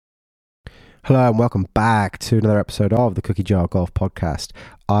Hello and welcome back to another episode of the Cookie Jar Golf Podcast.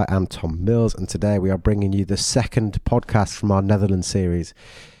 I am Tom Mills and today we are bringing you the second podcast from our Netherlands series.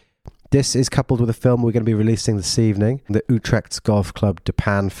 This is coupled with a film we're going to be releasing this evening, the Utrechtse Golf Club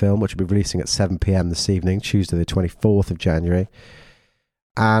Japan film, which will be releasing at 7 p.m. this evening, Tuesday the 24th of January.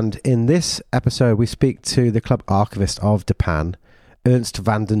 And in this episode we speak to the club archivist of Japan, Ernst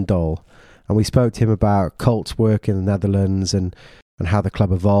van den Doel, and we spoke to him about Colt's work in the Netherlands and how the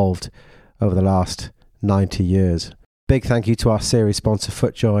club evolved over the last 90 years. Big thank you to our series sponsor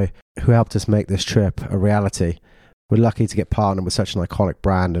FootJoy, who helped us make this trip a reality. We're lucky to get partnered with such an iconic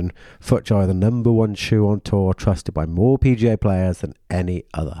brand, and FootJoy are the number one shoe on tour, trusted by more PGA players than any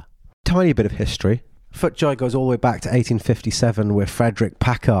other. Tiny bit of history. FootJoy goes all the way back to 1857, where Frederick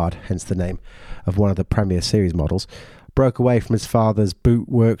Packard, hence the name of one of the Premier Series models, broke away from his father's boot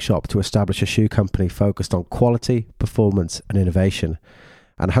workshop to establish a shoe company focused on quality, performance and innovation.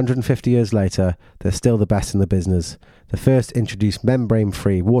 And 150 years later, they're still the best in the business. The first introduced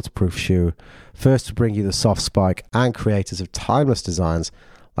membrane-free waterproof shoe, first to bring you the soft spike, and creators of timeless designs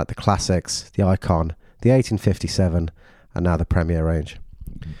like the Classics, the Icon, the 1857, and now the Premier range.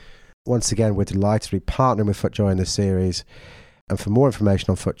 Once again, we're delighted to be partnering with FootJoy in this series. And for more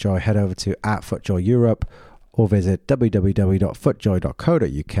information on FootJoy, head over to @FootJoyEurope or visit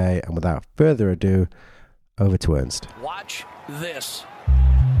www.footjoy.co.uk. And without further ado, over to Ernst. Watch this.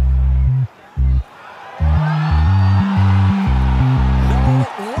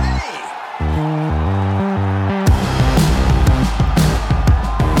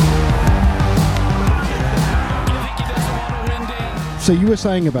 So you were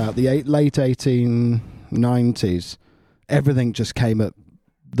saying about the late 1890s, everything just came at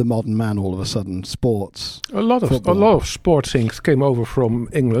the modern man all of a sudden. Sports, a lot football. of sports things came over from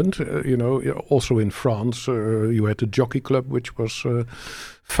England. Also in France, you had the Jockey Club, which was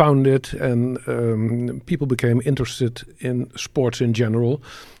founded, and people became interested in sports in general,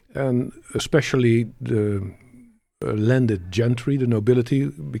 and especially the landed gentry, the nobility,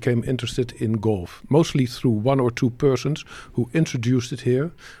 became interested in golf, mostly through one or two persons who introduced it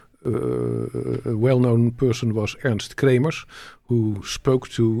here. A well-known person was Ernst, who spoke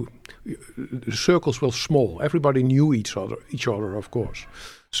to... The circles were small. Everybody knew each other, of course.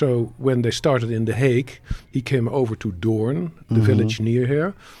 So when they started in The Hague, he came over to Doorn, the village near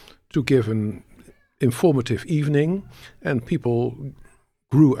here, to give an informative evening, and people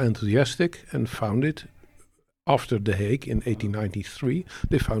grew enthusiastic and founded. After The Hague in 1893,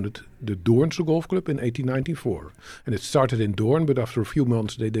 they founded the Doornse Golf Club in 1894. And it started in Doorn, but after a few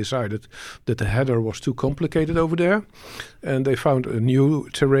months they decided that the header was too complicated over there. And they found a new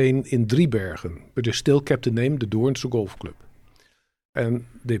terrain in Driebergen, but they still kept the name the Doornse Golf Club. And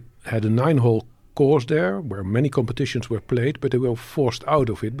they had a 9-hole course there, where many competitions were played, but they were forced out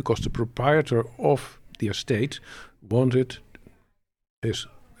of it because the proprietor of the estate wanted his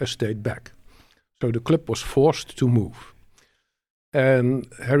estate back. So the club was forced to move, and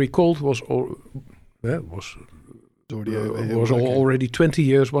Harry Colt was already 20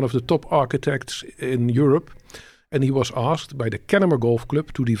 years one of the top architects in Europe, and he was asked by the Kennemer Golf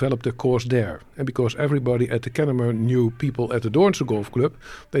Club to develop the course there. And because everybody at the Kennemer knew people at the Doornse Golf Club,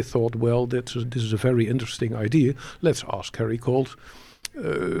 they thought, well, this is a very interesting idea. Let's ask Harry Colt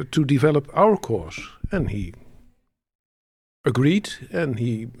to develop our course, and he agreed, and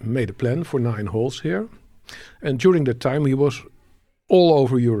he made a plan for 9 holes here. And during that time, he was all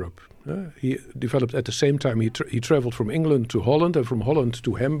over Europe. He developed at the same time. He traveled from England to Holland, and from Holland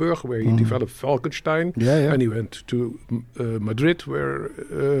to Hamburg, where he developed Falkenstein. And he went to Madrid, where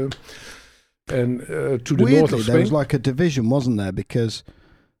to the north of Spain. There was like a division, wasn't there? Because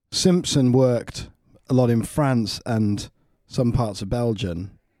Simpson worked a lot in France and some parts of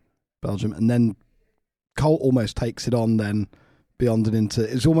Belgium, and then Colt almost takes it on then beyond and into...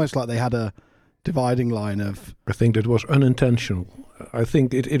 It's almost like they had a dividing line of... I think that was unintentional. I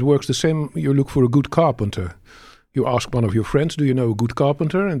think it works the same. You look for a good carpenter. You ask one of your friends, do you know a good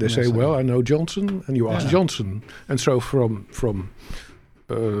carpenter? And they say, well, I know Johnson. And you ask Johnson. And so from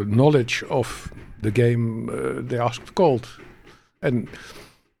knowledge of the game, they asked Colt. And...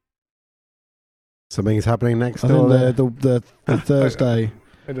 Something is happening next door. The Thursday...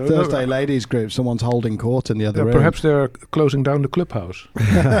 Thursday ladies group, someone's holding court in the other room. Perhaps they're closing down the clubhouse.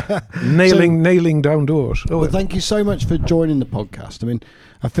 nailing down doors. Well, thank you so much for joining the podcast. I mean,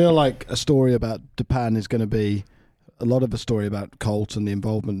 I feel like a story about Japan is going to be a lot of a story about Colt and the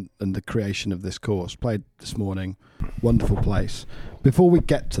involvement and the creation of this course. Played this morning, wonderful place. Before we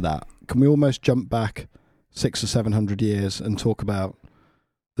get to that, can we almost jump back 600 or 700 years and talk about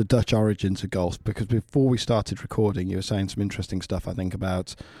the Dutch origins of golf? Because before we started recording, you were saying some interesting stuff, I think,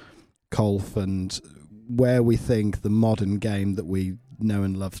 about golf and where we think the modern game that we know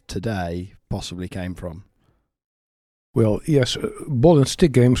and love today possibly came from. Well, yes, ball and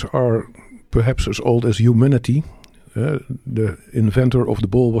stick games are perhaps as old as humanity. The inventor of the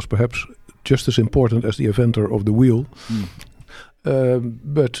ball was perhaps just as important as the inventor of the wheel.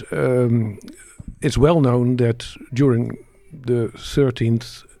 But it's well known that during the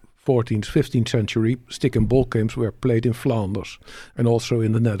 13th, 14th, 15th century, stick and ball games were played in Flanders and also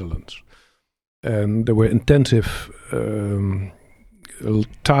in the Netherlands. And there were intensive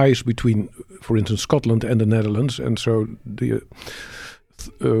ties between, for instance, Scotland and the Netherlands. And so the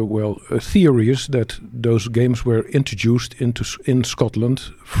theory is that those games were introduced in Scotland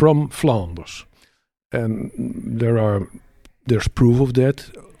from Flanders. And there's proof of that,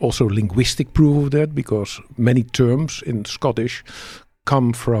 also linguistic proof of that, because many terms in Scottish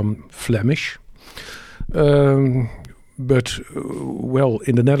come from Flemish. But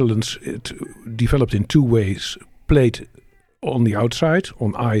in the Netherlands, it developed in two ways: played on the outside,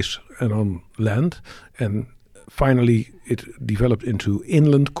 on ice and on land, and finally it developed into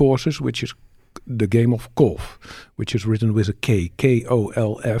inland courses, which is the game of golf, which is written with a K,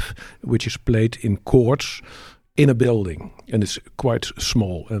 K-O-L-F, which is played in courts in a building, and it's quite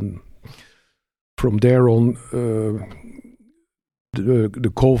small. And from there on,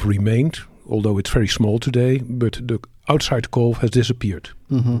 the golf remained, although it's very small today, but the outside golf has disappeared.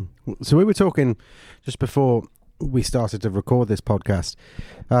 Mm-hmm. So we were talking just before we started to record this podcast.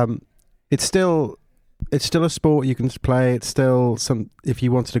 It's still a sport you can play. It's still if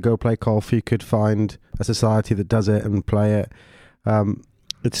you wanted to go play golf, you could find a society that does it and play it.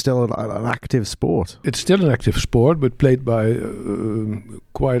 It's still an active sport. It's still an active sport, but played by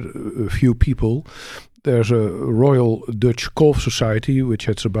quite a few people. There's a Royal Dutch Golf Society, which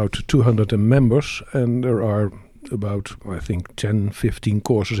has about 200 members, and there are about, I think, 10, 15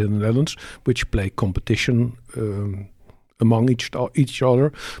 courses in the Netherlands, which play competition among each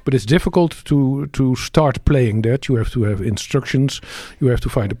other. But it's difficult to start playing that. You have to have instructions. You have to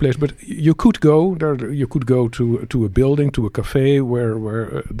find a place. But you could go there. You could go to a building, to a cafe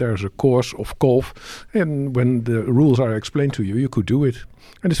where there's a course of golf, and when the rules are explained to you, you could do it.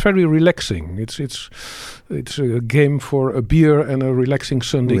 And it's very relaxing. It's a game for a beer and a relaxing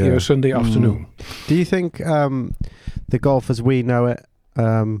Sunday afternoon. Do you think the golf as we know it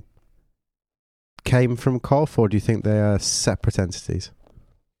came from golf, or do you think they are separate entities?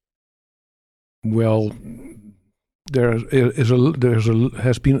 Well,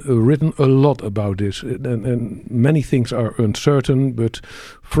 has been written a lot about this, and many things are uncertain. But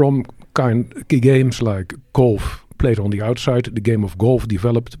from games like golf played on the outside, the game of golf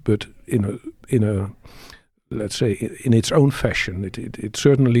developed, but in a let's say in its own fashion. It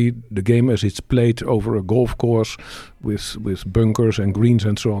certainly, the game as it's played over a golf course with bunkers and greens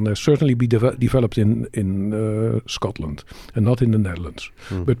and so on, has certainly been developed in Scotland and not in the Netherlands.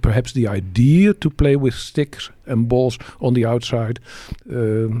 But perhaps the idea to play with sticks and balls on the outside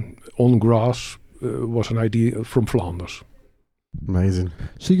on grass was an idea from Flanders. Amazing.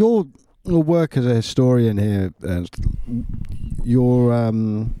 So your work as a historian here, Ernst, you're a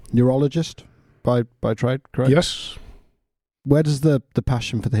neurologist by trade, correct? Yes. Where does the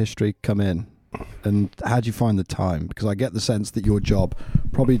passion for the history come in, and how do you find the time? Because I get the sense that your job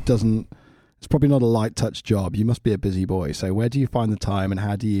it's probably not a light touch job. You must be a busy boy. So where do you find the time, and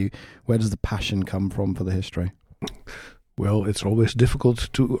where does the passion come from for the history? Well, it's always difficult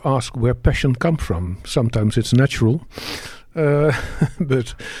to ask where passion comes from. Sometimes it's natural,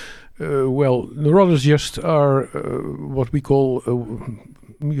 but neurologists are what we call,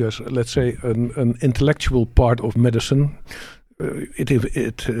 let's say, an intellectual part of medicine. It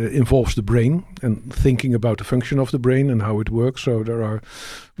involves the brain and thinking about the function of the brain and how it works. So there are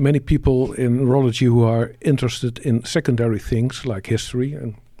many people in neurology who are interested in secondary things like history,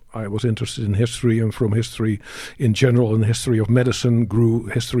 and I was interested in history, and from history in general and history of medicine grew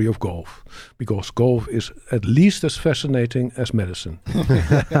history of golf, because golf is at least as fascinating as medicine.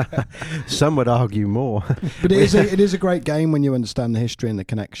 Some would argue more. But it is a great game when you understand the history and the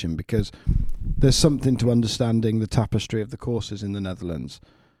connection, because there's something to understanding the tapestry of the courses in the Netherlands,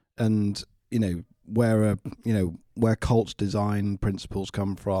 and where Colt's design principles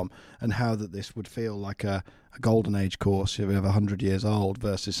come from, and how that this would feel like a golden age course of 100 years old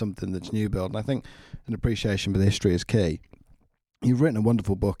versus something that's new build. And I think an appreciation for the history is key. You've written a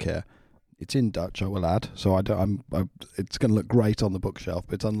wonderful book here. It's in Dutch, I will add, so it's going to look great on the bookshelf,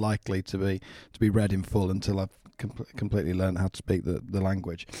 but it's unlikely to be read in full until I've completely learned how to speak the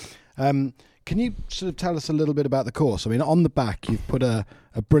language. Can you sort of tell us a little bit about the course? I mean, on the back, you've put a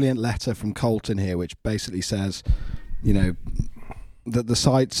brilliant letter from Colt in here, which basically says, that the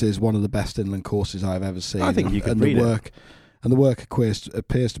Sights is one of the best inland courses I've ever seen. I think you could and read the work, and the work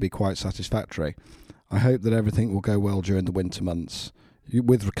appears to be quite satisfactory. I hope that everything will go well during the winter months.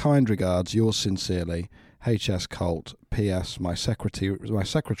 With kind regards, yours sincerely, H.S. Colt. P.S. My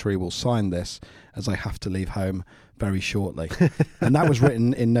secretary will sign this as I have to leave home very shortly. And that was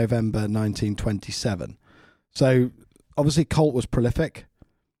written in November 1927. So obviously Colt was prolific.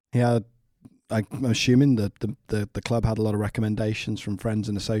 He had, I'm assuming that the club had a lot of recommendations from friends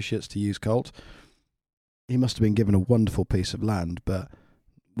and associates to use Colt. He must have been given a wonderful piece of land, but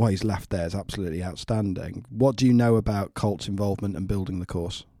what he's left there is absolutely outstanding. What do you know about Colt's involvement in building the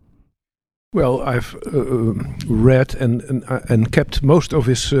course? Well, I've read and kept most of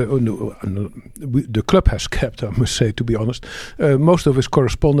his. The club has kept, I must say, to be honest, most of his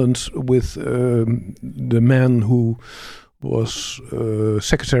correspondence with the man who was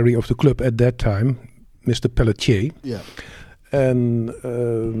secretary of the club at that time, Mr. Pelletier. Yeah. And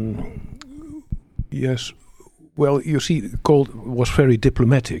yes, well, you see, Colt was very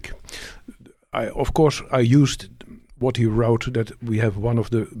diplomatic. Of course, I used what he wrote, that we have one of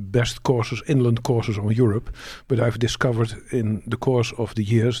the best courses, inland courses on Europe, but I've discovered in the course of the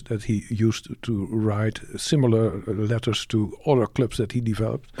years that he used to write similar letters to other clubs that he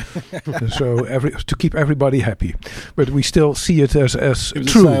developed. So to keep everybody happy, but we still see it as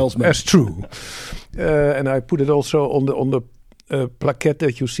true. And I put it also on the plaquette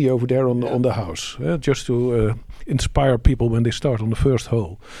that you see over there on the house, just to inspire people when they start on the first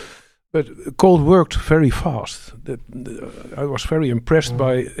hole. But Colt worked very fast. I was very impressed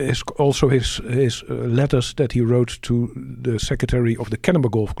by his letters that he wrote to the secretary of the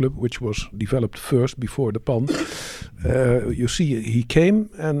Kennemer Golf Club, which was developed first before the pond. You see, he came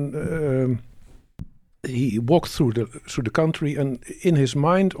and he walked through the country, and in his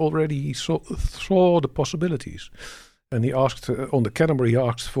mind already he saw the possibilities. And he asked, on the Kennemer, he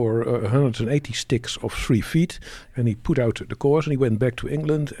asked for 180 sticks of 3 feet, and he put out the course, and he went back to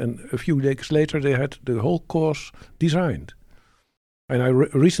England, and a few days later they had the whole course designed. And I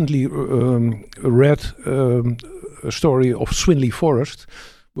recently read a story of Swinley Forest,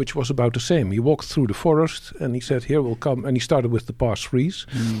 which was about the same. He walked through the forest, and he said, here we'll come, and he started with the Pass 3s,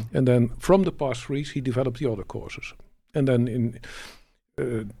 and then from the Pass 3s he developed the other courses. And then in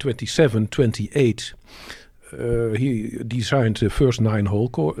 27, 28... he designed the first 9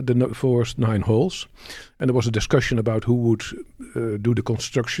 holes, and there was a discussion about who would do the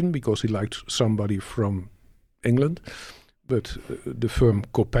construction, because he liked somebody from England. But the firm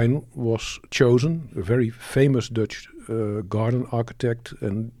Copain was chosen, a very famous Dutch garden architect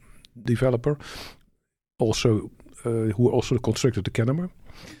and developer, who also constructed the Kennemer.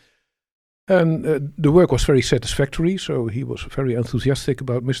 And the work was very satisfactory, so he was very enthusiastic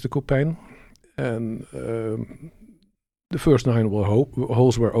about Mr. Copain. And the first 9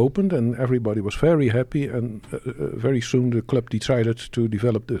 holes were opened, and everybody was very happy. And very soon the club decided to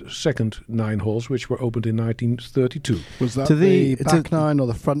develop the second 9 holes, which were opened in 1932. Was that the back 9 or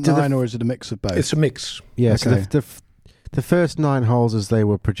the front 9, or is it a mix of both? It's a mix. Yeah, okay. So the first 9 holes as they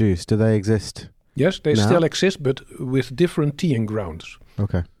were produced, do they exist? Yes, they now? still exist, but with different teeing grounds.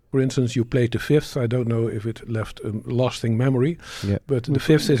 Okay. For instance, you played the 5th. I don't know if it left a lasting memory, but the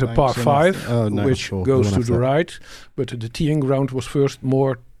 5th is a par 5, which goes to the right, but the teeing ground was first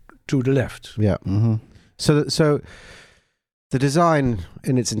more to the left. Yeah. Mm-hmm. So the design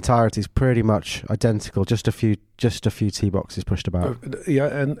in its entirety is pretty much identical. Just a few tee boxes pushed about.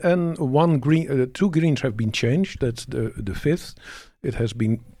 And one green, 2 greens have been changed. That's the 5th. It has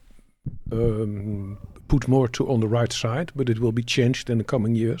been put more on the right side, but it will be changed in the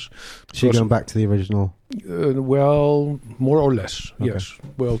coming years. So you're going back to the original? Well, more or less, okay. Yes.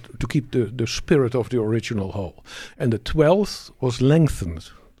 Well, to keep the spirit of the original hole. And the 12th was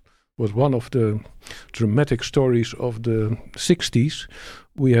lengthened. Was one of the dramatic stories of the 60s.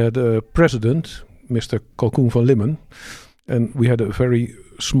 We had a president, Mr. Kalkoen van Limmen, and we had a very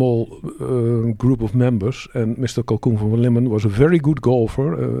small group of members, and Mr. Kalkoen van Limmen was a very good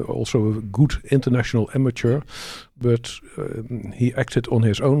golfer, also a good international amateur, but he acted on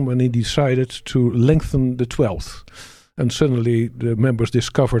his own when he decided to lengthen the 12th. And suddenly the members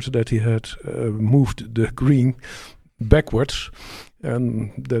discovered that he had moved the green backwards,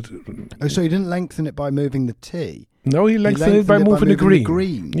 and that... Oh, so he didn't lengthen it by moving the tee? No, he lengthened it by moving the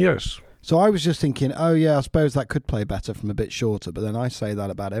green. Yes. So I was just thinking, oh yeah, I suppose that could play better from a bit shorter, but then I say that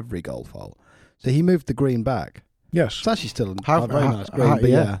about every golf hole. So he moved the green back. Yes. It's actually still a very nice green, but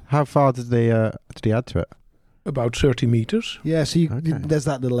yeah. How far did he add to it? About 30 meters. Yeah, so there's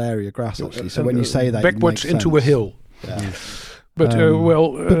that little area of grass actually. So when you say that, backwards into a hill. Yeah.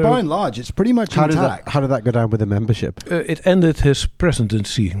 But but by and large, it's pretty much intact. How did that go down with the membership? it ended his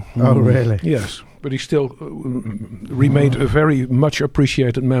presidency. Oh, really? Yes, but he still remained a very much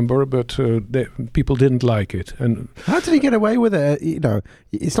appreciated member. But people didn't like it. And how did he get away with it?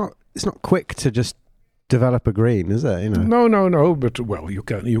 It's not quick to just develop a green, is it? No. But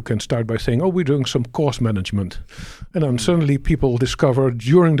you can start by saying, "Oh, we're doing some course management," and then suddenly people discover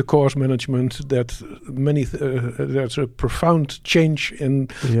during the course management that there's a profound change in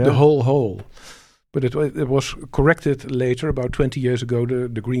the whole hole. But it was corrected later, about 20 years ago.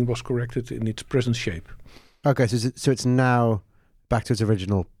 The green was corrected in its present shape. Okay, so it's now back to its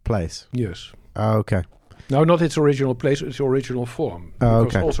original place. Yes. Oh, okay. No, not its original place, its original form. Oh,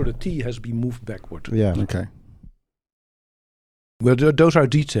 because okay. also the T has been moved backward. Yeah. Okay. Well, those are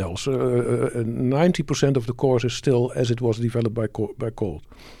details. 90% of the course is still as it was developed by Colt.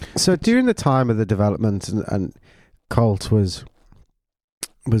 So during the time of the development, and Colt was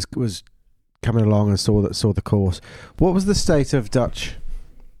coming along and saw the course, what was the state of Dutch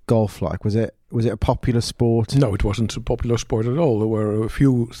golf like? Was it a popular sport? No, it wasn't a popular sport at all. There were a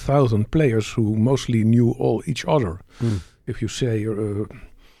few thousand players who mostly knew each other. If you say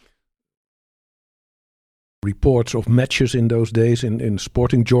reports of matches in those days in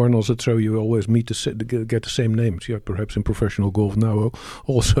sporting journals, so you always get the same names. Yeah, perhaps in professional golf now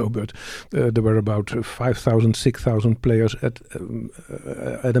also, but there were about 5,000, 6,000 players at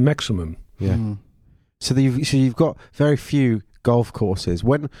a maximum. Yeah. So you've got very few golf courses.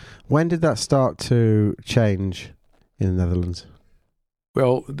 When did that start to change in the Netherlands?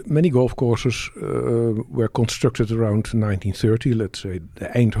 Well, many golf courses were constructed around 1930, let's say the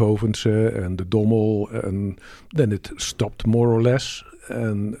Eindhovense and the Dommel, and then it stopped more or less.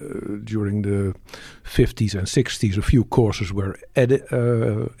 And during the 50s and 60s, a few courses were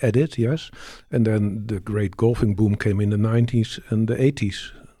added, yes. And then the great golfing boom came in the 90s and the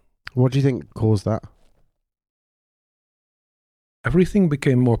 80s. What do you think caused that? Everything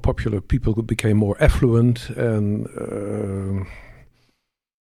became more popular. People became more affluent and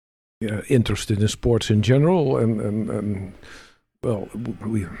interested in sports in general. And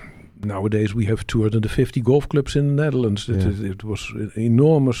nowadays we have 250 golf clubs in the Netherlands. It was an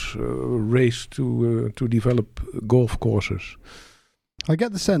enormous race to develop golf courses. I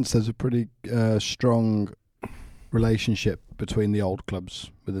get the sense there's a pretty strong relationship between the old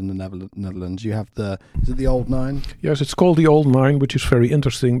clubs within the Netherlands. You have is it the Old Nine? Yes, it's called the Old Nine, which is very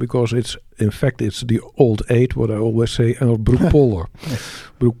interesting because it's the Old Eight, what I always say, and Broekpolder.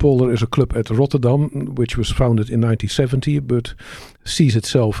 Broekpolder is a club at Rotterdam, which was founded in 1970, but sees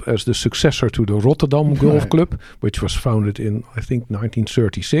itself as the successor to the Rotterdam Golf Club, which was founded in, I think,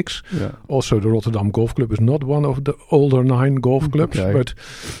 1936. Yeah. Also, the Rotterdam Golf Club is not one of the older 9 golf clubs, but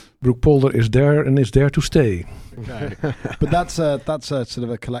Broekpolder is there and is there to stay. Okay. But that's a sort of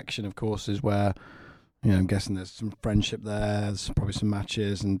a collection of courses where, I'm guessing there's some friendship there. There's probably some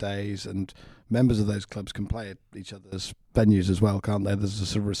matches and days, and members of those clubs can play at each other's venues as well, can't they? There's a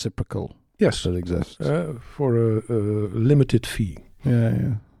sort of reciprocal that exists for a limited fee.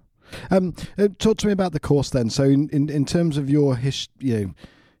 Yeah. Talk to me about the course then. So in terms of your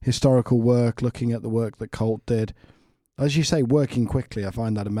historical work, looking at the work that Colt did, as you say, working quickly, I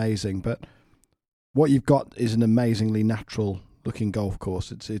find that amazing. But what you've got is an amazingly natural-looking golf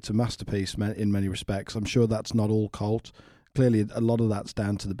course. It's a masterpiece in many respects. I'm sure that's not all Colt. Clearly, a lot of that's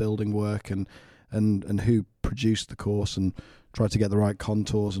down to the building work and who produced the course and tried to get the right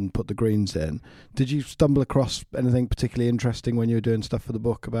contours and put the greens in. Did you stumble across anything particularly interesting when you were doing stuff for the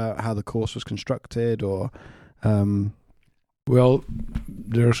book about how the course was constructed, or? Well,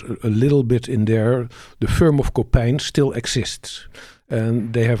 there's a little bit in there. The firm of Copijn still exists.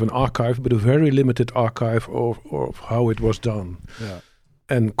 And they have an archive, but a very limited archive of how it was done. Yeah.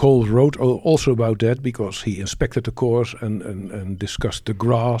 And Cole wrote also about that because he inspected the course and discussed the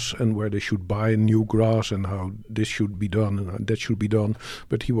grass and where they should buy new grass and how this should be done and that should be done.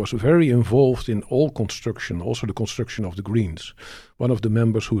 But he was very involved in all construction, also the construction of the greens. One of the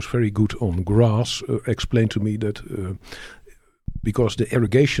members who is very good on grass explained to me that because the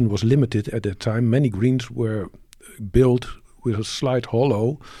irrigation was limited at that time, many greens were built with a slight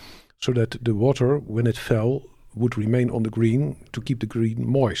hollow so that the water, when it fell, would remain on the green to keep the green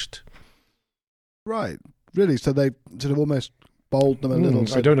moist. Right. Really? So they sort of almost bowled them a little?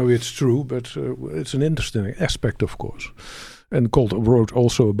 I don't know if it's true, but it's an interesting aspect, of course. And Colt wrote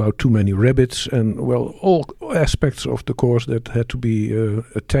also about too many rabbits and, all aspects of the course that had to be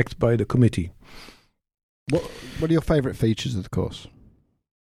attacked by the committee. What are your favourite features of the course?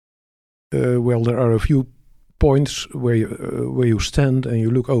 There are a few points where you stand and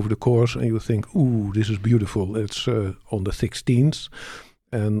you look over the course and you think, ooh, this is beautiful. It's on the 16th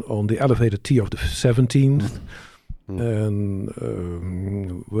and on the elevated tee of the 17th. And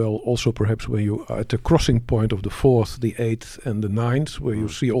also perhaps when you are at the crossing point of the 4th, the 8th and the 9th, where you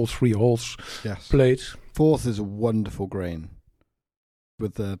see all 3 holes played. 4th is a wonderful green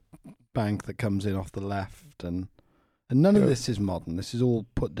with the bank that comes in off the left, and none of this is modern. This is all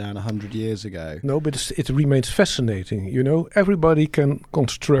put down 100 years ago. No, but it remains fascinating. You know, everybody can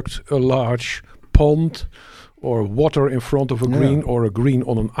construct a large pond or water in front of a green, or a green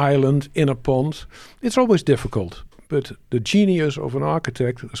on an island in a pond. It's always difficult. But the genius of an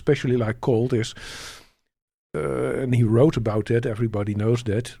architect, especially like Colt, is, and he wrote about that, everybody knows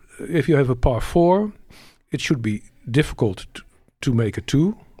that, if you have a par 4, it should be difficult to make a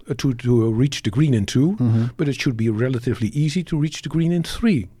 2, to reach the green in 2, but it should be relatively easy to reach the green in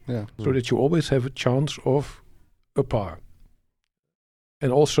 3, so that you always have a chance of a par.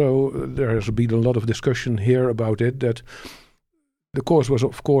 And also, there has been a lot of discussion here about it, that the course was,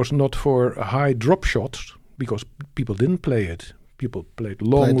 of course, not for high drop shots, because people didn't play it. People played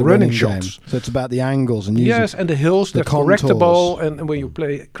long running shots. So it's about the angles and using and the hills that correct the ball. And when you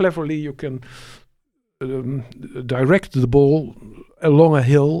play cleverly, you can direct the ball along a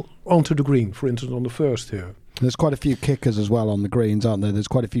hill onto the green, for instance, on the first here. There's quite a few kickers as well on the greens, aren't there? There's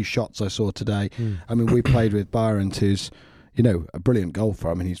quite a few shots I saw today. I mean, we played with Byron, who's, you know, a brilliant golfer.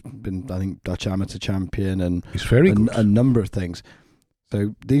 I mean, he's been, I think, Dutch amateur champion and he's very good. A number of things.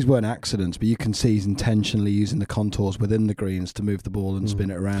 So these weren't accidents, but you can see he's intentionally using the contours within the greens to move the ball and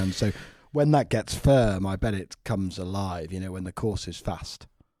spin it around. So when that gets firm, I bet it comes alive, you know, when the course is fast.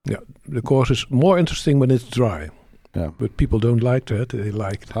 Yeah, the course is more interesting when it's dry. Yeah, but people don't like that. They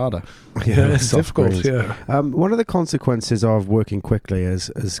like it harder. Yeah, it's difficult. Greens. Yeah. One of the consequences of working quickly,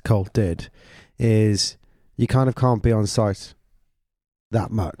 as Colt did, is you kind of can't be on site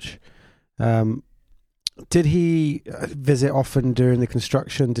that much. Did he visit often during the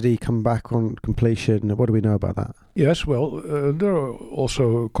construction? Did he come back on completion? What do we know about that? Yes, well, there are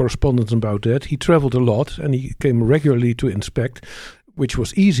also correspondence about that. He traveled a lot and he came regularly to inspect, which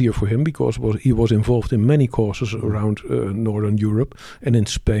was easier for him because he was involved in many courses around Northern Europe and in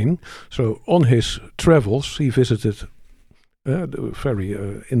Spain. So on his travels, he visited,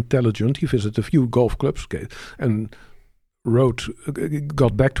 very intelligent, he visited a few golf clubs and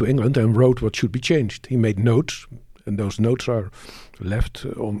got back to England and wrote what should be changed. He made notes, and those notes are left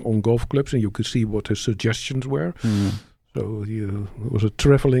on golf clubs, and you could see what his suggestions were. So he was a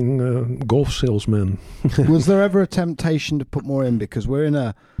traveling golf salesman. Was there ever a temptation to put more in? Because we're in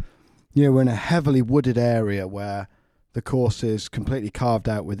a heavily wooded area where the course is completely carved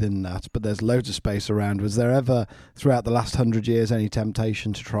out within that, but there's loads of space around. Was there ever, throughout the last 100 years, any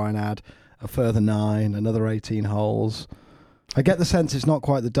temptation to try and add a further 9, another 18 holes? I get the sense it's not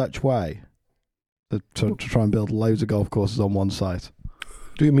quite the Dutch way to try and build loads of golf courses on one site.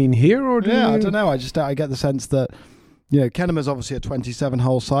 Do you mean here or I don't know. I get the sense that, you know, Kennemer's obviously a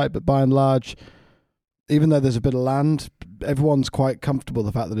 27-hole site, but by and large, even though there's a bit of land, everyone's quite comfortable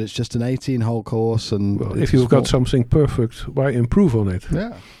with the fact that it's just an 18-hole course. And well, if you've got something perfect, why improve on it?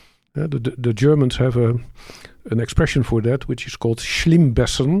 Yeah. The Germans have an expression for that, which is called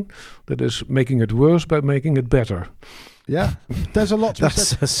schlimbessern, that is making it worse by making it better. Yeah, there's a lot to be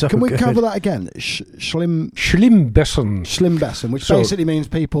said. So Can we good. cover that again? Schlimbessern. Schlimbessern, which basically means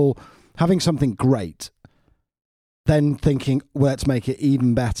people having something great, then thinking, well, let's make it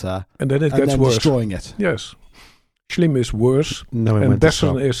even better, and then it gets worse. Destroying it. Yes. Schlim is worse, and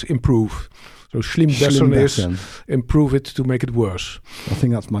Bessern is improve. So Schlimbessern is improve it to make it worse. I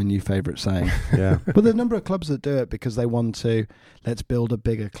think that's my new favourite saying. Yeah. But there's a number of clubs that do it because they want to, let's build a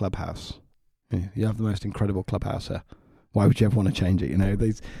bigger clubhouse. You have the most incredible clubhouse here. Why would you ever want to change it? You know,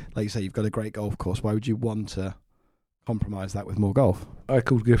 like you say, you've got a great golf course. Why would you want to compromise that with more golf? I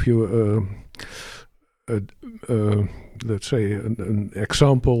could give you let's say an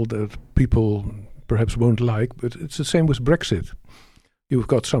example that people perhaps won't like, but it's the same with Brexit. You've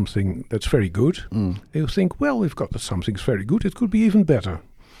got something that's very good. You think, well, we've got something that's very good. It could be even better.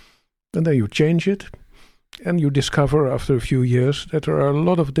 And then you change it, and you discover after a few years that there are a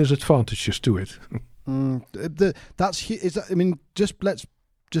lot of disadvantages to it. Let's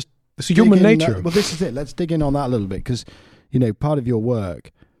it's human nature. Well, this is it. Let's dig in on that a little bit because, you know, part of your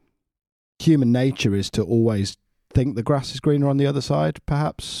work, human nature is to always think the grass is greener on the other side,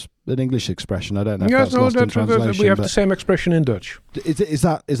 perhaps an English expression. I don't know if that's lost in translation. We have the same expression in Dutch. Is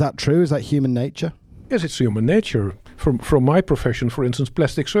that true? Is that human nature? Yes, it's human nature. From my profession, for instance,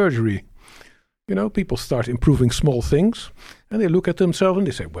 plastic surgery. People start improving small things, and they look at themselves and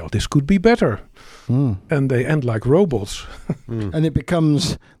they say, well, this could be better. And they end like robots. And it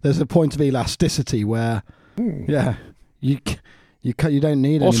becomes, there's a point of elasticity where, you don't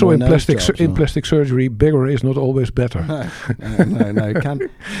need also any in more plastic nose jobs, in plastic surgery, bigger is not always better. No.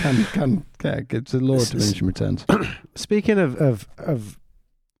 It's a law of diminishing returns. Speaking of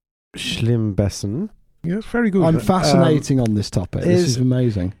Schlimbessen, Yes, very good. I'm fascinating on this topic. This is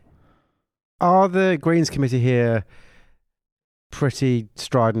amazing. Are the Greens Committee here pretty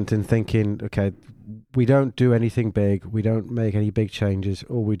strident in thinking, okay, we don't do anything big, we don't make any big changes,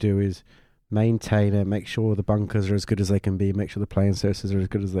 all we do is maintain it, make sure the bunkers are as good as they can be, make sure the playing surfaces are as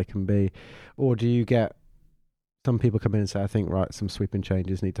good as they can be? Or do you get some people come in and say, I think, right, some sweeping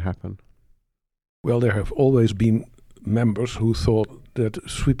changes need to happen? Well, there have always been members who thought that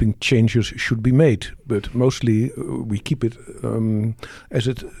sweeping changes should be made, but mostly we keep it as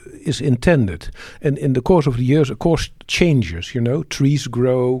it is intended. And in the course of the years, of course, changes, trees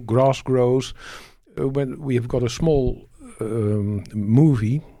grow, grass grows. When we have got a small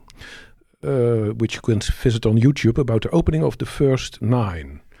movie, which you can visit on YouTube, about the opening of the first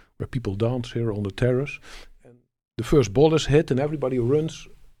 9, where people dance here on the terrace. And the first ball is hit and everybody runs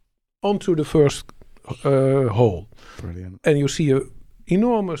onto the first hole. Brilliant. And you see a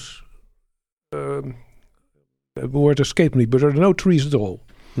enormous word escaped me, but there are no trees at all.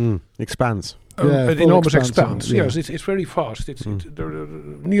 Expanse. An enormous expanse. Yeah. Yes, it's very fast. There are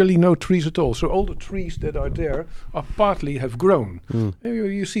nearly no trees at all. So all the trees that are there are partly have grown.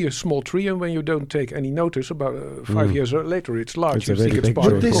 You see a small tree, and when you don't take any notice, about 5 years later, it's large. It's a really big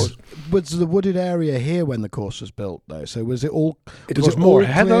tree. This was the wooded area here when the course was built, though. So was it all? It was more all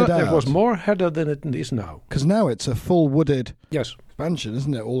heather. cleared It out? was more heather than it is now. Because now it's a full wooded Yes, expansion,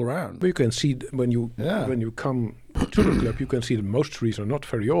 isn't it, all around? but you can see when you come to the club, you can see that most trees are not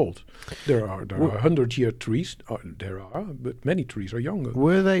very old. There are 100-year trees. But many trees are younger.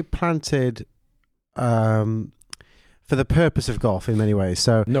 Were they planted for the purpose of golf in many ways?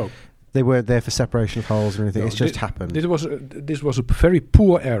 So No. they weren't there for separation of holes or anything. No, it's just happened. This was a very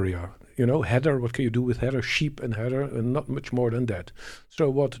poor area. Heather. What can you do with heather? Sheep and heather, and not much more than that. So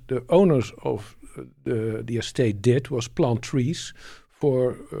what the owners of the estate did was plant trees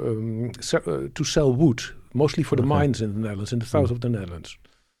for to sell wood, mostly for the mines in the Netherlands, in the south of the Netherlands,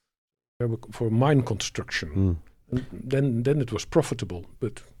 for mine construction. And then it was profitable,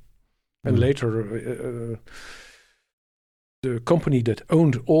 and later. The company that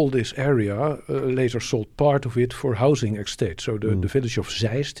owned all this area later sold part of it for housing estate. So the village of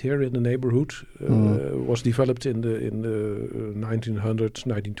Zeist here in the neighborhood was developed in the 1900s,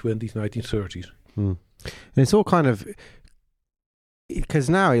 1920s, 1930s. And it's all kind of, because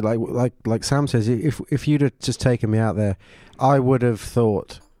now, like Sam says, if you'd have just taken me out there, I would have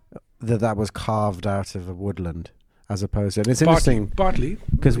thought that was carved out of a woodland as opposed to. And it's interesting partly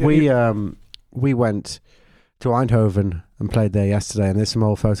because we went to Eindhoven and played there yesterday, and there's some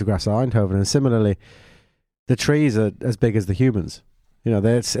old photographs of Eindhoven, and similarly the trees are as big as the humans.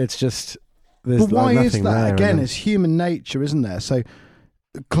 It's just there's. But why like is nothing that? there, Again, it's human nature, isn't there? So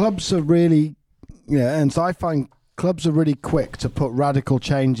clubs are really, and so I find clubs are really quick to put radical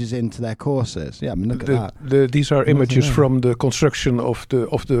changes into their courses. Yeah, I mean, look at that. These are images from the construction of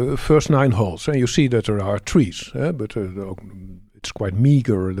the first 9 holes, and you see that there are trees, but it's quite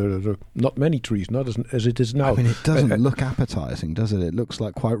meager. There are not many trees, not as it is now. I mean, it doesn't look appetizing, does it? It looks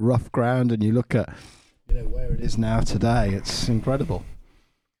like quite rough ground, and you look at where it is now today. It's incredible.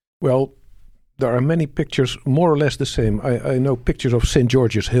 Well, there are many pictures more or less the same. I know pictures of St.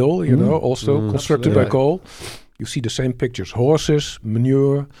 George's Hill, also constructed by Cole. You see the same pictures: horses,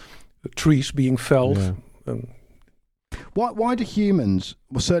 manure, trees being felled. Yeah. Why do humans,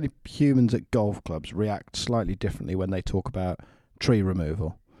 well, certainly humans at golf clubs, react slightly differently when they talk about tree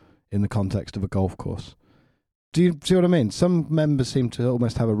removal in the context of a golf course? Do you see what I mean? Some members seem to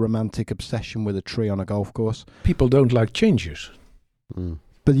almost have a romantic obsession with a tree on a golf course. People don't like changes.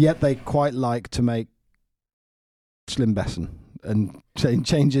 But yet they quite like to make Schlimbessen and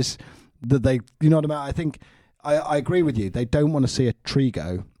changes that they, you know what I mean? I think, I agree with you. They don't want to see a tree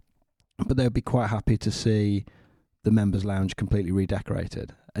go, but they'd be quite happy to see the members' lounge completely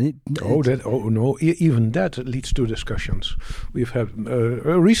redecorated. And even that leads to discussions. We've had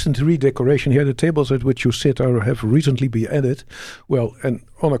a recent redecoration here. The tables at which you sit have recently been added. Well, and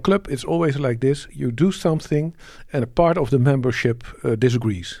on a club, it's always like this. You do something, and a part of the membership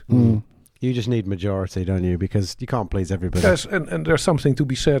disagrees. You just need majority, don't you? Because you can't please everybody. Yes, and there's something to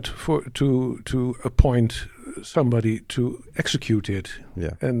be said to appoint somebody to execute it.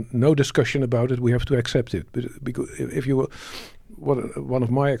 Yeah. And no discussion about it. We have to accept it. But because if you one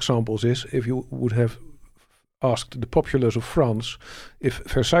of my examples is if you would have asked the populace of France if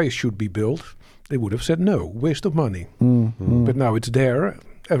Versailles should be built, they would have said no, waste of money. But now it's there,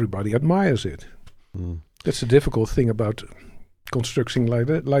 everybody admires it. That's the difficult thing about constructing like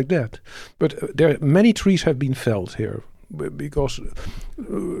that. But many trees have been felled here because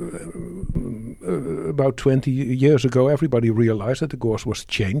about 20 years ago everybody realized that the course was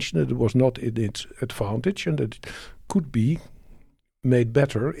changed, that it was not in its advantage and that it could be made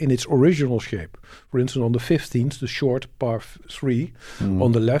better in its original shape. For instance, on the 15th, the short par 3,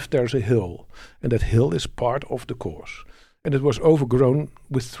 on the left there's a hill, and that hill is part of the course. And it was overgrown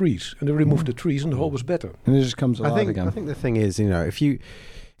with trees, and they removed the trees, and the hole was better. And it just comes alive again. I think the thing is,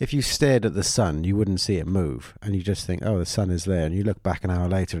 if you stared at the sun, you wouldn't see it move, and you just think, oh, the sun is there, and you look back an hour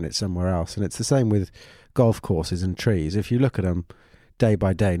later and it's somewhere else. And it's the same with golf courses and trees. If you look at them day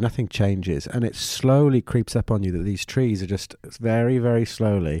by day, nothing changes, and it slowly creeps up on you that these trees are just very, very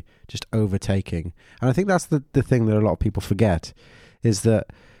slowly just overtaking. And I think that's the thing that a lot of people forget, is that,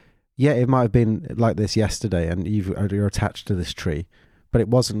 yeah, it might have been like this yesterday and you're attached to this tree, but it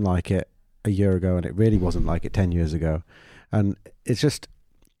wasn't like it a year ago, and it really wasn't like it 10 years ago. And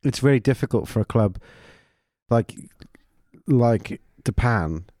it's very difficult for a club like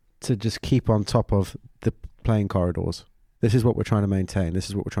Japan to just keep on top of the playing corridors. This is what we're trying to maintain. This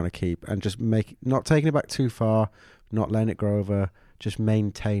is what we're trying to keep, and just not taking it back too far, not letting it grow over, just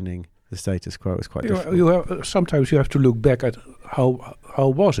maintaining the status quo is quite difficult. Sometimes you have to look back at how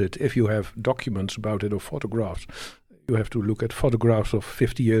was it. If you have documents about it or photographs, you have to look at photographs of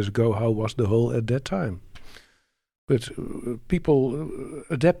 50 years ago. How was the hole at that time? But people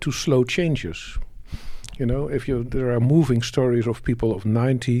adapt to slow changes. There are moving stories of people of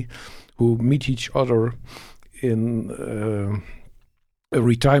 90 who meet each other in a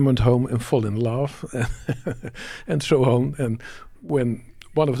retirement home and fall in love and so on. And when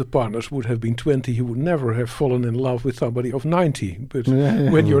one of the partners would have been 20, he would never have fallen in love with somebody of 90. But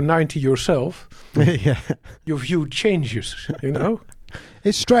when you're 90 yourself, your view changes,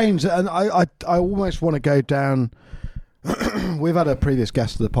 It's strange, and I almost want to go down. We've had a previous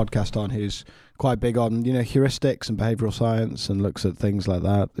guest of the podcast on who's quite big on, heuristics and behavioural science and looks at things like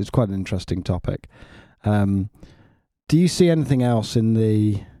that. It's quite an interesting topic. Do you see anything else in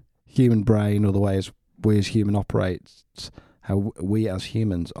the human brain or the way we as human operates, how we as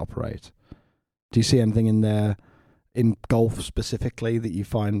humans operate? Do you see anything in there, in golf specifically, that you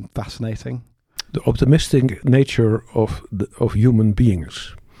find fascinating? The optimistic nature of human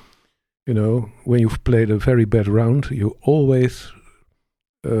beings. When you've played a very bad round, you always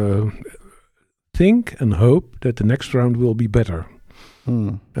think and hope that the next round will be better. I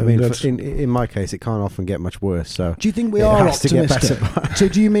mean, in my case, it can't often get much worse. So, do you think we are optimistic? So,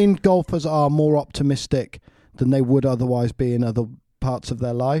 do you mean golfers are more optimistic than they would otherwise be in other parts of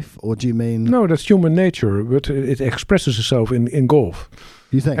their life, or do you mean? No, that's human nature, but it expresses itself in golf.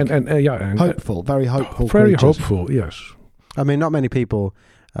 You think? And hopeful, very hopeful. Very creatures. hopeful, yes. I mean, not many people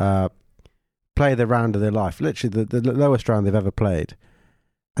play the round of their life, literally the lowest round they've ever played,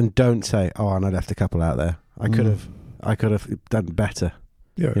 and don't say, "Oh, and I left a couple out there. I could have done better."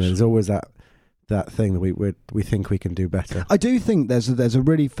 Yes. There's always that thing that we think we can do better. I do think there's a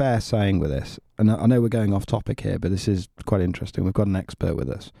really fair saying with this, and I know we're going off topic here, but this is quite interesting. We've got an expert with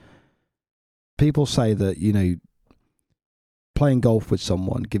us. People say that playing golf with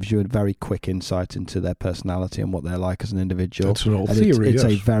someone gives you a very quick insight into their personality and what they're like as an individual. That's an old theory.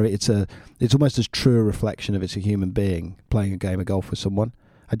 It's almost as true a reflection of it's a human being playing a game of golf with someone.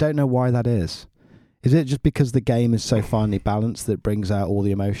 I don't know why that is. Is it just because the game is so finely balanced that it brings out all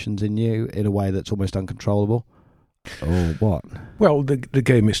the emotions in you in a way that's almost uncontrollable? Or what? Well, the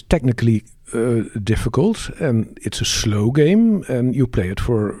game is technically difficult, and it's a slow game, and you play it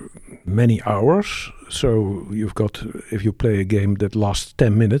for many hours. So if you play a game that lasts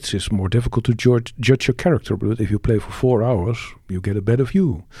 10 minutes, it's more difficult to judge your character. But if you play for 4 hours, you get a better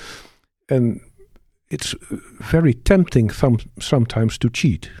view. And it's very tempting sometimes to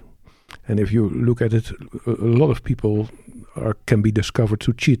cheat. And if you look at it, a lot of people can be discovered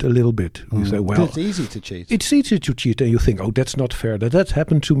to cheat a little bit. You say, well, it's easy to cheat. It's easy to cheat, and you think, oh, that's not fair. That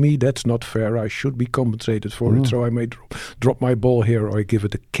happened to me. That's not fair. I should be compensated for it. So I may drop my ball here, or I give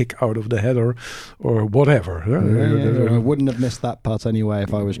it a kick out of the header, or whatever. I wouldn't have missed that putt anyway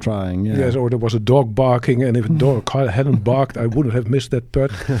if I was trying. Yeah. Yes, or there was a dog barking, and if a dog hadn't barked, I wouldn't have missed that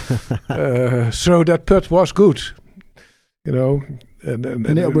putt. So that putt was good.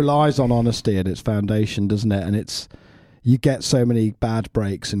 And it relies on honesty at its foundation, doesn't it? And you get so many bad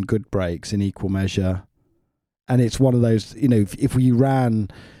breaks and good breaks in equal measure. And it's one of those, if you ran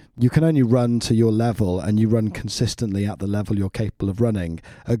you can only run to your level, and you run consistently at the level you're capable of running.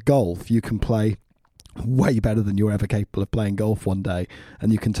 At golf, you can play way better than you're ever capable of playing golf one day,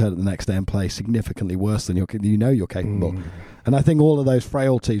 and you can turn it the next day and play significantly worse than you're capable. And I think all of those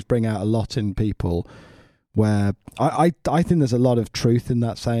frailties bring out a lot in people, where I think there's a lot of truth in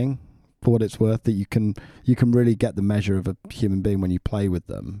that saying, for what it's worth, that you can really get the measure of a human being when you play with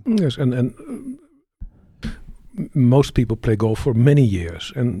them. Yes, and most people play golf for many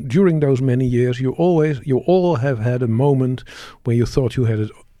years, and during those many years, you all have had a moment where you thought you had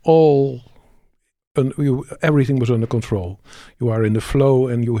it all. Everything was under control. You are in the flow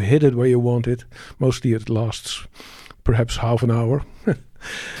and you hit it where you want it. Mostly it lasts perhaps half an hour.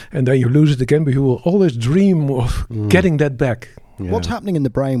 And then you lose it again, but you will always dream of getting that back. Yeah. What's happening in the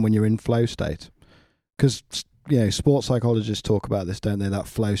brain when you're in flow state? Because, sports psychologists talk about this, don't they? That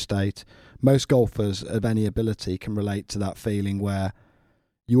flow state. Most golfers of any ability can relate to that feeling where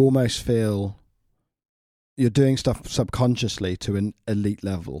you almost feel you're doing stuff subconsciously to an elite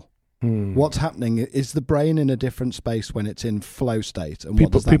level. What's happening? Is the brain in a different space when it's in flow state? And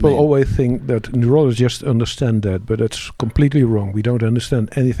what does that people mean? Always think that neurologists understand that, but that's completely wrong. We don't understand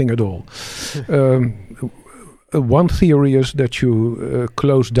anything at all. One theory is that you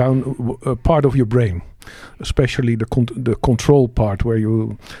close down a part of your brain, especially the control part, where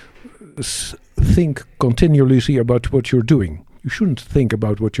you think continuously about what you're doing. You shouldn't think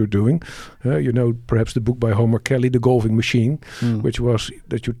about what you're doing. Perhaps the book by Homer Kelly, The Golfing Machine, which was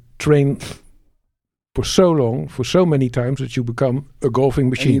that you train for so long, for so many times, that you become a golfing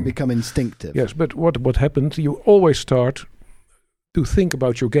machine. And you become instinctive. Yes, but what happens, you always start to think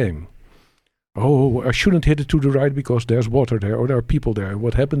about your game. Oh, I shouldn't hit it to the right because there's water there or there are people there.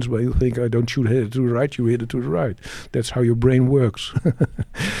 What happens when you think I should hit it to the right, you hit it to the right. That's how your brain works.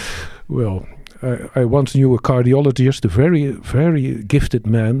 Well, I once knew a cardiologist, a very, very gifted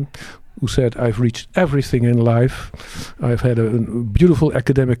man, who said, I've reached everything in life. I've had a beautiful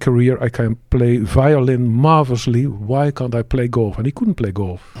academic career. I can play violin marvelously. Why can't I play golf? And he couldn't play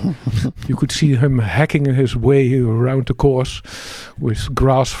golf. You could see him hacking his way around the course with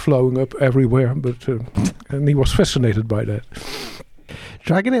grass flowing up everywhere. But and he was fascinated by that.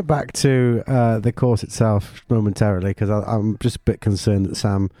 Dragging it back to the course itself momentarily, because I'm just a bit concerned that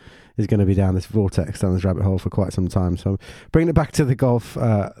Sam is going to be down this vortex, down this rabbit hole for quite some time. So bringing it back to the golf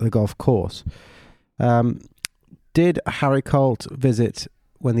course. Did Harry Colt visit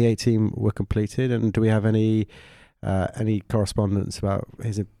when the 18 were completed, and do we have any correspondence about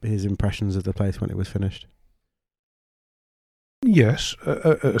his impressions of the place when it was finished? Yes,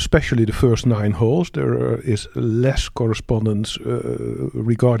 especially the first 9 holes. There is less correspondence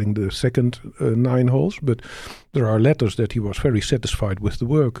regarding the second 9 holes, but there are letters that he was very satisfied with the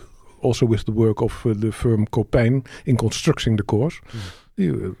work. Also with the work of the firm Copijn in constructing the course.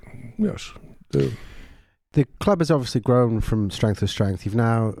 Yes. The club has obviously grown from strength to strength. You've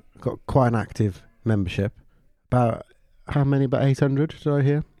now got quite an active membership. About how many? About 800, did I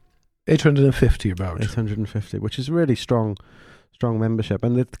hear? 850 about. 850, which is really strong membership.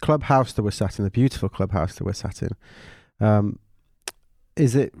 And the clubhouse that we're sat in, the beautiful clubhouse that we're sat in,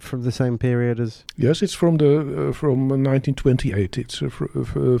 is it from the same period as? Yes, it's from 1928. It's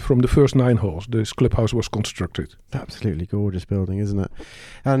from the first 9 holes. This clubhouse was constructed. Absolutely gorgeous building, isn't it?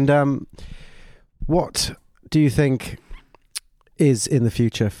 And what do you think is in the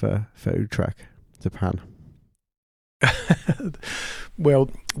future for Utrecht, Japan? Well,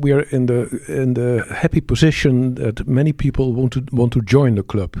 we are in the happy position that many people want to join the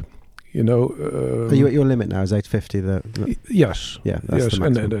club. Are you at your limit now? Is 850 yes? Yeah, that's the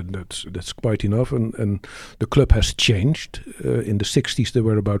maximum. And that's quite enough. And the club has changed. In the 60s, there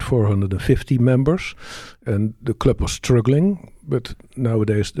were about 450 members, and the club was struggling. But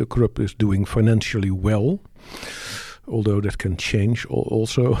nowadays, the club is doing financially well, although that can change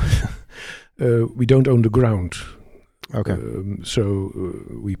also. We don't own the ground. Okay. So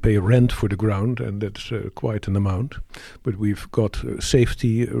we pay rent for the ground, and that's quite an amount. But we've got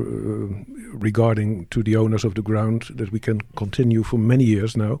safety regarding to the owners of the ground that we can continue for many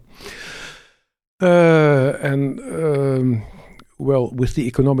years now. Well, with the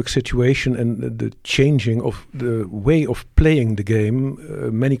economic situation and the changing of the way of playing the game,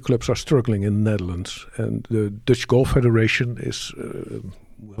 many clubs are struggling in the Netherlands. And the Dutch Golf Federation is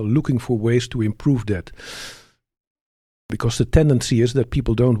looking for ways to improve that. Because the tendency is that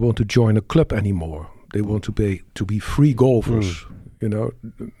people don't want to join a club anymore. They want to be free golfers,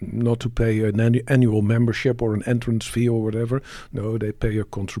 not to pay an annual membership or an entrance fee or whatever. No, they pay a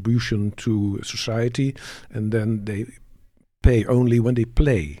contribution to society, and then they pay only when they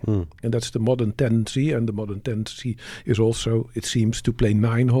play. And that's the modern tendency. And the modern tendency is also, it seems, to play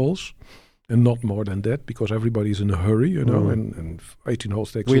 9 holes and not more than that, because everybody's in a hurry, and 18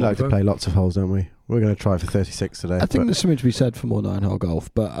 holes takes We over. like to play lots of holes, don't we? We're going to try for 36 today. I think there's something to be said for more 9-hole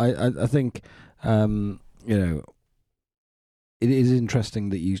golf, but I think, it is interesting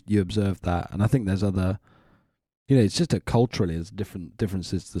that you observe that, and I think there's other, it's just that culturally there's different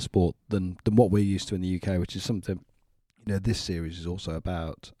differences to the sport than what we're used to in the UK, which is something, this series is also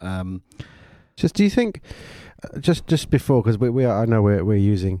about. Do you think, just before, because I know we're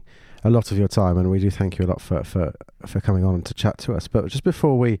using a lot of your time, and we do thank you a lot for coming on to chat to us. But just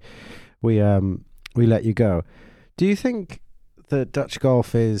before we let you go, do you think that Dutch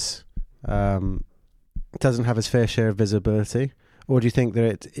golf doesn't have its fair share of visibility, or do you think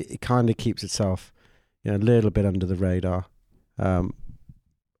that it kind of keeps itself, a little bit under the radar,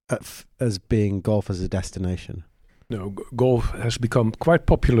 as being golf as a destination? No, golf has become quite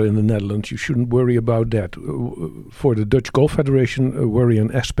popular in the Netherlands. You shouldn't worry about that. For the Dutch Golf Federation, a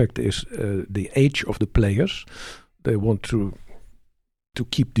worrying aspect is the age of the players. They want to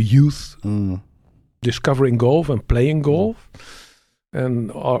keep the youth discovering golf and playing golf,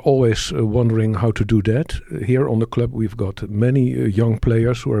 and are always wondering how to do that. Here on the club, we've got many young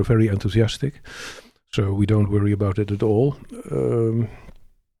players who are very enthusiastic, so we don't worry about it at all.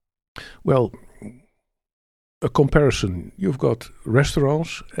 A comparison. You've got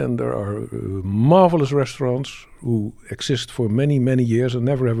restaurants, and there are marvelous restaurants who exist for many, many years and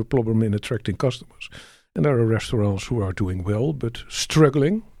never have a problem in attracting customers. And there are restaurants who are doing well, but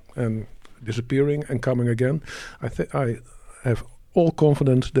struggling and disappearing and coming again. I have all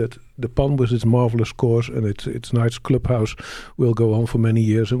confidence that the Pan, with its marvelous course and its nice clubhouse, will go on for many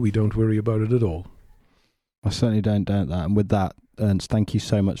years, and we don't worry about it at all. I certainly don't doubt that. And with that, Ernst, thank you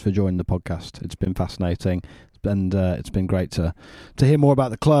so much for joining the podcast. It's been fascinating. And it's been great to hear more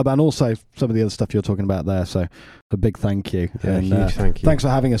about the club and also some of the other stuff you're talking about there. So a big thank you. Yeah, and huge thank you. Thanks for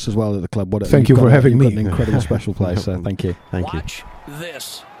having us as well at the club. Thank you for having me. An incredible special place. So thank you. Thank you. Watch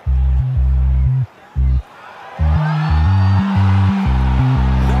this.